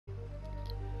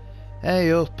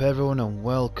Hey up everyone and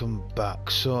welcome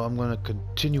back. So I'm going to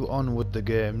continue on with the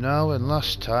game now, and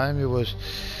last time he was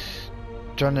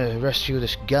trying to rescue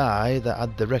this guy that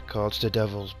had the records to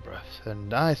Devil's Breath,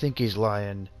 and I think he's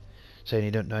lying, saying he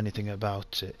don't know anything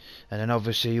about it. And then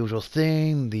obviously usual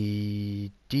thing, the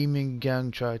demon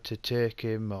gang tried to take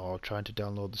him or trying to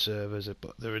download the servers,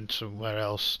 but they're in somewhere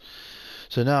else.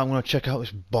 So now I'm going to check out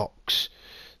this box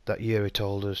that Yuri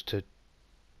told us to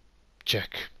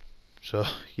check. So,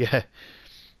 yeah.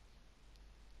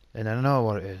 And I don't know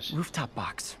what it is. Rooftop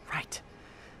box, right.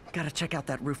 Gotta check out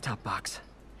that rooftop box.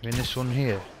 I mean this one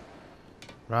here.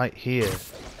 Right here.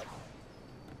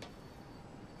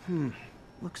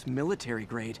 Looks military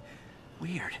grade.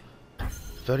 Weird.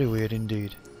 Very weird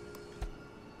indeed.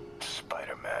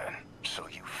 Spider-Man, so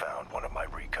you found one of my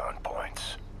recon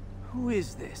points. Who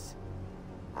is this?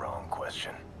 Wrong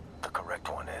question. The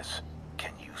correct one is,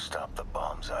 can you stop the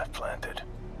bombs I've planted?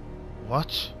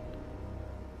 What?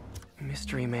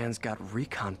 Mystery Man's got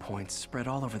recon points spread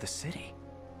all over the city.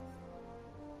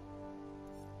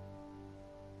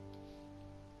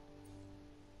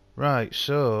 Right,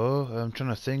 so I'm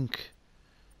trying to think.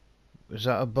 Is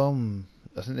that a bomb?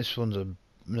 I think this one's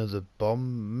another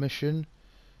bomb mission.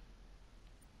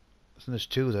 I think there's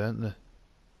two there, aren't there?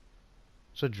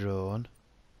 It's a drone.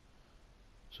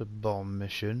 It's a bomb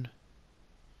mission.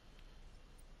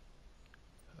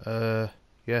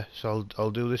 Yeah, so I'll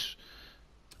do this.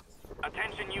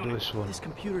 Attention Do unit. this one. This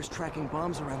computer's tracking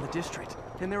bombs around the district,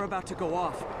 and they're about to go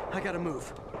off. I gotta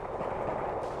move.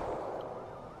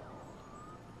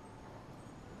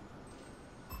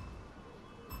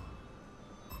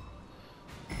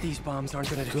 These bombs aren't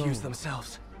gonna defuse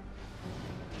themselves.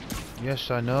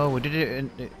 Yes, I know. We did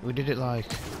it. We did it like,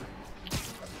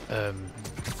 you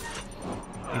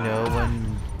know,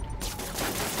 when.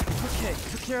 Okay,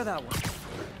 took care of that one.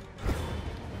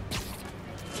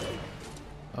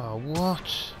 Oh,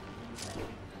 what?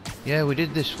 Yeah, we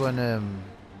did this when,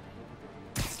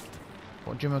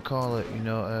 what do you call it? You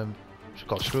know, she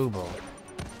got Screwball.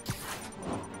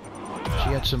 She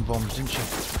had some bombs, didn't she?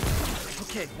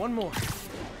 Okay, one more.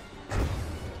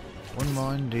 One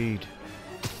more indeed.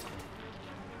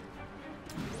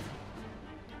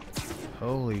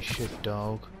 Holy shit,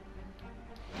 dog.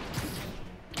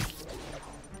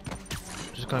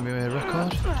 Just gonna be my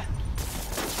record?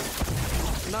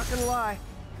 Not gonna lie,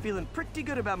 feeling pretty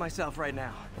good about myself right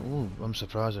now. Ooh, I'm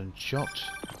surprised and shocked.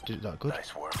 Did it that good?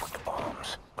 Nice work with the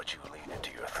bombs, but you lean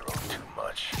into your throat too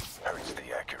much. Hurts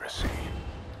the accuracy.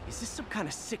 Is this some kind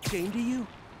of sick game to you?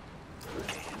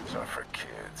 Games are for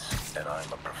kids, and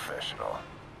I'm a professional,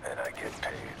 and I get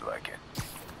paid like it.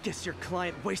 Guess your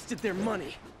client wasted their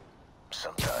money.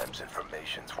 Sometimes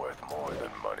information's worth more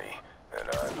than money, and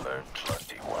I've learned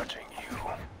plenty watching you.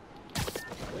 What?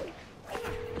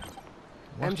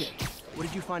 MJ, what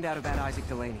did you find out about Isaac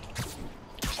Delaney?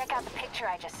 Check out the picture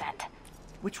I just sent.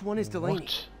 Which one is Delaney?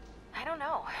 What? I don't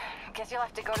know. Guess you'll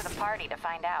have to go to the party to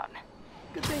find out.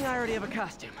 Good thing I already have a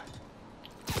costume.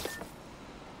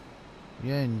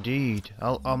 Yeah, indeed.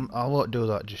 I won't do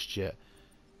that just yet.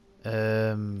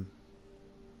 I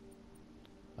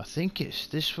think it's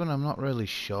this one. I'm not really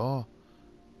sure.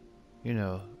 You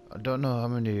know, I don't know how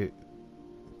many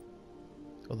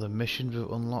other missions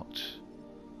we've unlocked.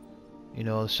 You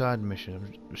know, the side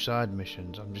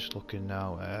missions. I'm just looking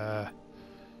now.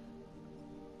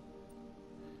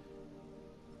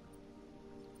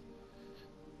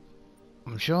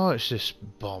 I'm sure it's this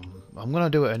bomb. I'm gonna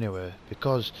do it anyway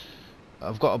because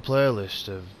I've got a playlist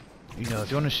of, you know, if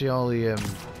you want to see all the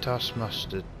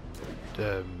Taskmaster,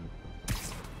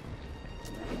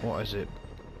 what is it?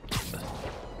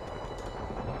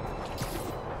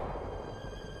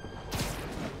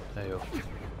 There you go.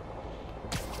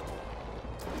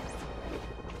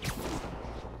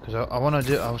 Because I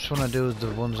just want to do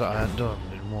the ones that I hadn't done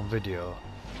in one video.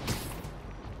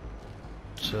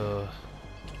 So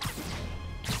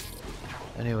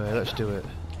anyway, let's do it.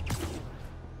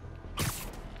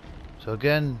 So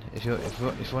again, if you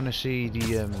want to see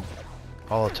the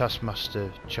all the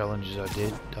Taskmaster challenges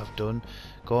I've done,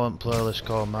 go on playlist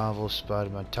called Marvel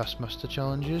Spider-Man Taskmaster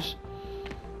challenges.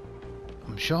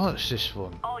 I'm sure it's this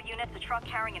one. All units, a truck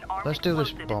carrying an armed Let's do this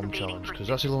explosive is bomb evading challenge because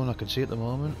that's the only one I can see at the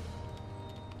moment.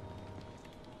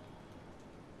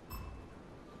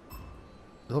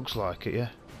 It looks like it, yeah.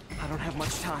 I don't have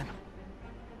much time.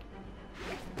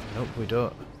 Nope, we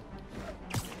don't.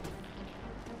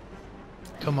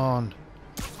 Come on.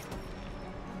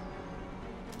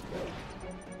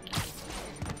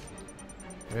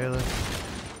 Really?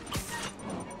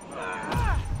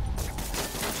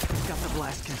 Got the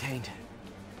blast contained.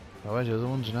 Oh, where's the other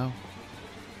ones now?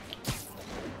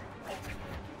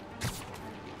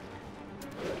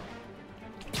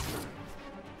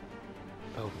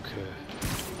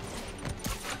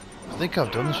 think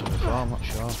I've done this one before, I'm not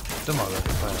sure. Don't matter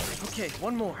if I have. Okay,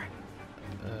 one more.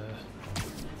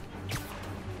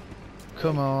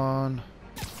 Come on.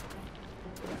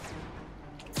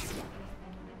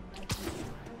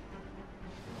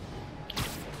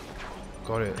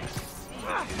 Got it.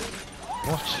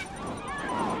 What?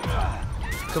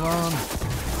 Come on.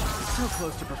 So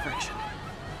close to perfection.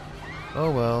 Oh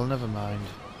well, never mind.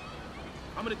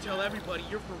 I'm gonna tell everybody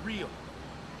you're for real.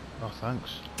 Oh,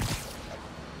 thanks.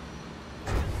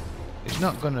 It's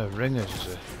not gonna ring us,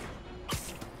 is it?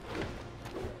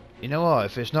 You know what,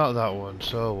 if it's not that one,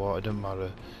 so what, it doesn't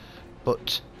matter.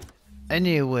 But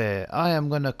anyway, I am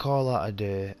gonna call that a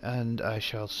day, and I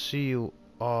shall see you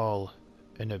all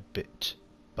in a bit.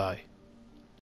 Bye.